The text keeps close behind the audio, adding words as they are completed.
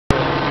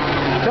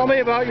Tell me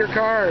about your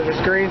car,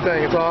 this green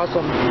thing. It's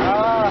awesome.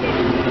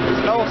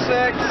 It's an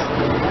 06,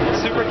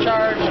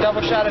 supercharged,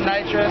 double shot of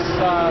nitrous.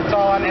 It's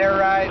all on air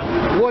ride.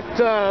 What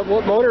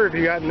motor have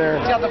you got in there?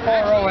 It's got the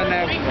 4.0 in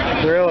there.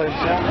 Really?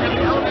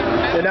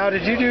 Yeah. And now,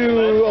 did you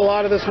do a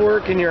lot of this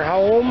work in your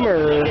home,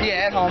 or?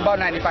 Yeah, at home, about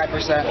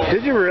 95%.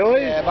 Did you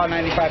really? Yeah, about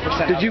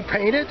 95%. Did you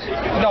paint it?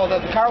 No, the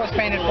car was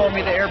painted for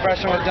me, the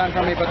airbrushing was done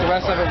for me, but the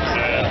rest of it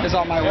is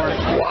all my work.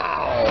 Wow.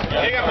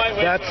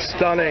 That's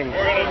stunning.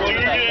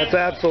 That's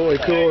absolutely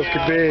cool as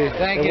could be.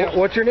 Thank you.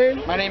 What's your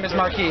name? My name is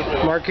Markeith.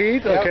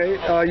 Markeith? Okay.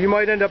 Yep. You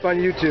might end up on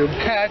YouTube.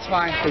 That's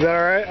fine. Is that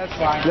alright? That's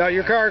fine. Now,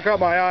 your car caught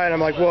my eye, and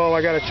I'm like, whoa,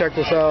 I gotta check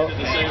this out.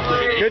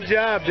 Good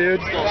job, dude.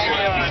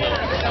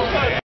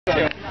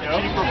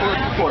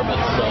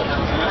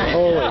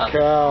 Holy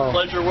cow.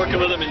 Pleasure working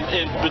with him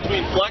in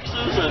between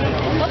flexes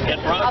and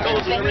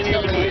Broncos and everything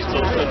in between,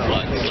 so it's been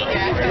fun. So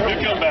you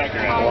come back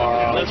around.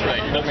 Wow. That's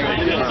right. That's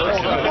right.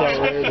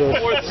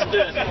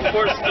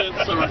 Fourth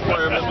stint's a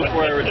requirement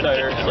before I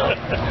retire. So.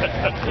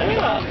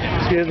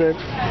 Excuse me.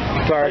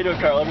 Sorry. How you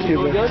doing, Carl?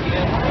 Excuse me. Going good?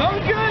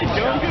 Going good.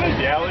 Going good.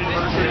 The alley's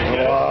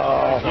perfect.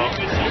 Wow.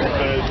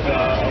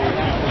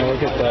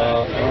 Look at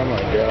that. Oh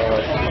my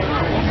god.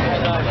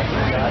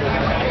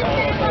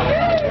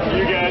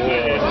 You guys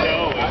didn't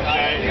know.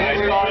 I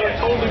saw it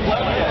totally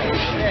left.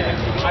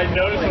 I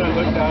noticed when I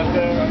looked out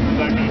there, I was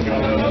not going to go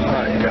there. Oh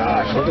my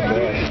gosh, look at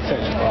this. This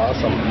thing's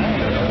awesome.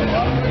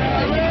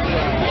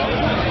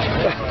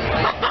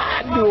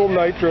 Dual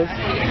nitrous.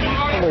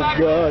 Oh my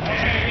god.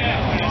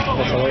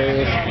 That's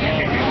hilarious.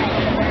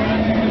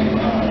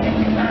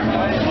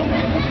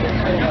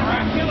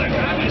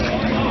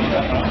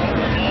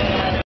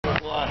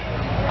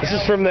 This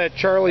is from that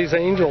Charlie's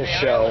Angels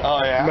show. Oh,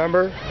 yeah?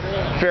 Remember?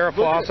 Farrah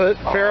Fawcett.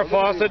 Farrah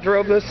Fawcett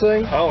drove this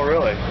thing. Oh,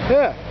 really?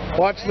 Yeah.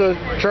 Watch the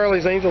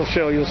Charlie's Angels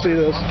show. You'll see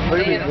this. Look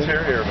at the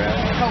interior, man.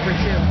 Over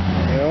too.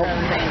 Yep.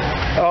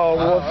 Oh,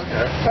 well,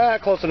 okay.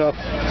 close enough.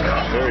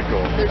 Very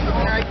cool. There's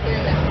something right there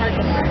in that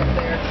parking lot up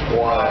there.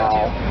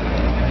 Wow.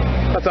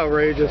 That's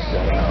outrageous.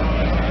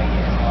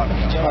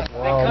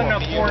 They couldn't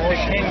afford the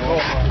King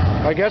Cobra.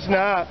 I guess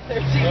not. Their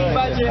seating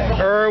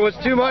budget. Or it was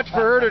too much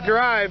for her to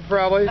drive,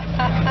 probably.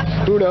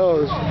 Who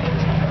knows?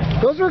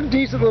 Those were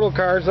decent little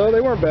cars, though.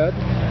 They weren't bad.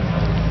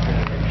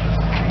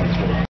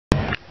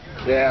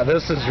 Yeah,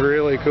 this is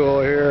really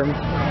cool here.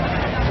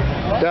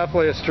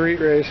 Definitely a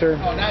street racer.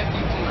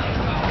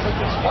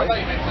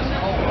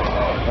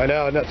 I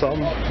know, isn't that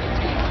something?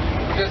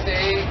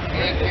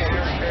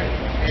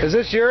 Is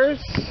this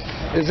yours?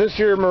 Is this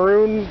your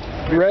maroon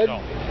red? No.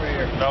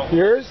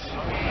 Yours?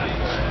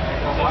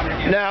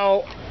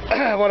 Now,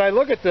 when I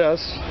look at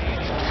this,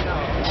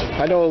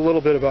 I know a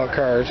little bit about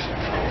cars.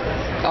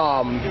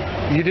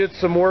 You did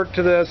some work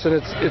to this, and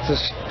it's a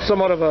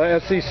somewhat of a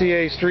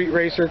SCCA street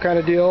racer kind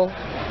of deal.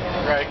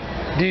 Right.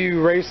 Do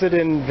you race it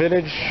in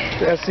vintage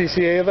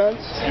SCCA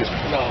events?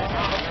 No.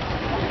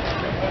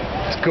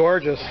 It's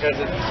gorgeous. Because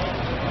it's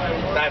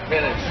not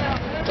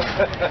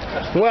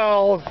finished.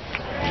 Well,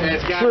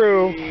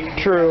 true.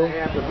 You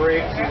have the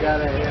brakes, you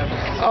gotta have...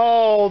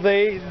 Oh,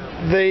 they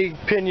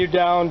pin you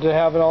down to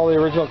having all the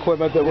original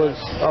equipment that was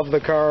of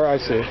the car. I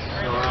see.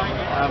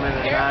 I'm in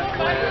a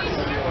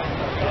non-class.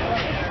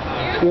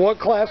 What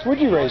class would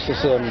you race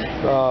this in?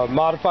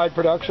 Modified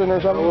production or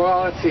something?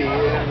 Well, let's see. In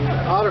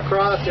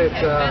autocross,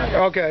 it's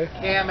Okay.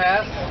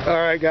 KMS. All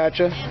right,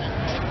 gotcha.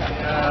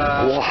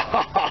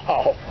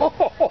 Wow.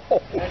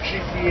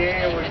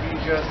 SCCA would be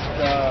just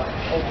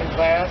open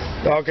class.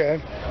 Okay.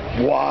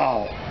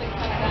 Wow.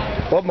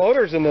 What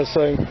motor's in this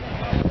thing?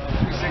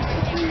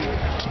 363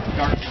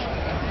 dark.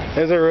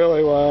 Is it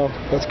really? Wow.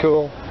 That's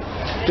cool.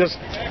 Just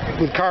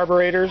with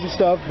carburetors and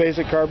stuff,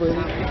 basic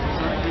carburetors.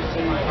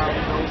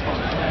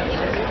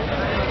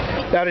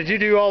 Now, did you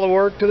do all the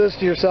work to this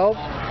to yourself?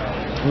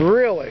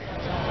 Really?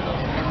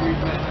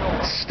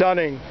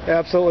 Stunning.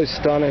 Absolutely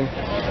stunning.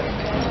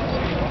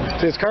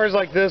 See, it's cars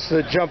like this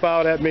that jump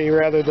out at me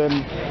rather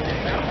than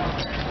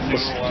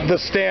the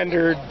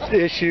standard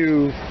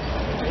issue.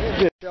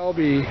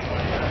 Shelby,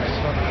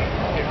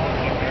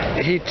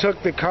 he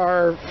took the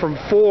car from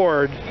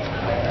Ford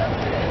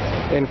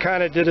and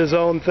kind of did his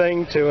own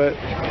thing to it,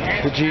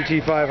 the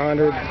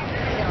GT500,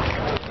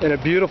 in a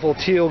beautiful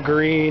teal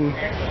green.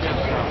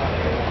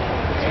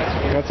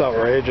 That's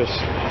outrageous.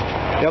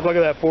 Yep, look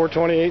at that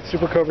 428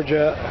 Super Cobra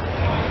Jet.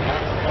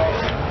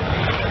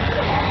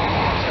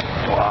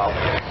 Wow.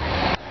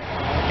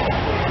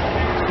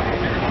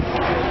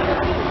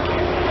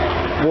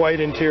 White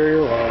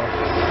interior, wow.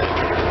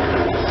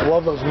 I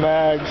love those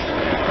mags.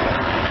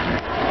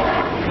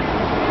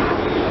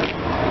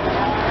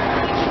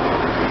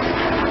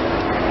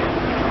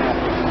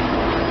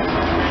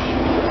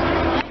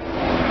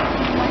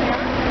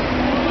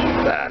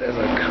 That is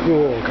a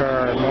cool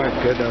car, my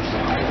goodness.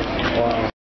 Wow.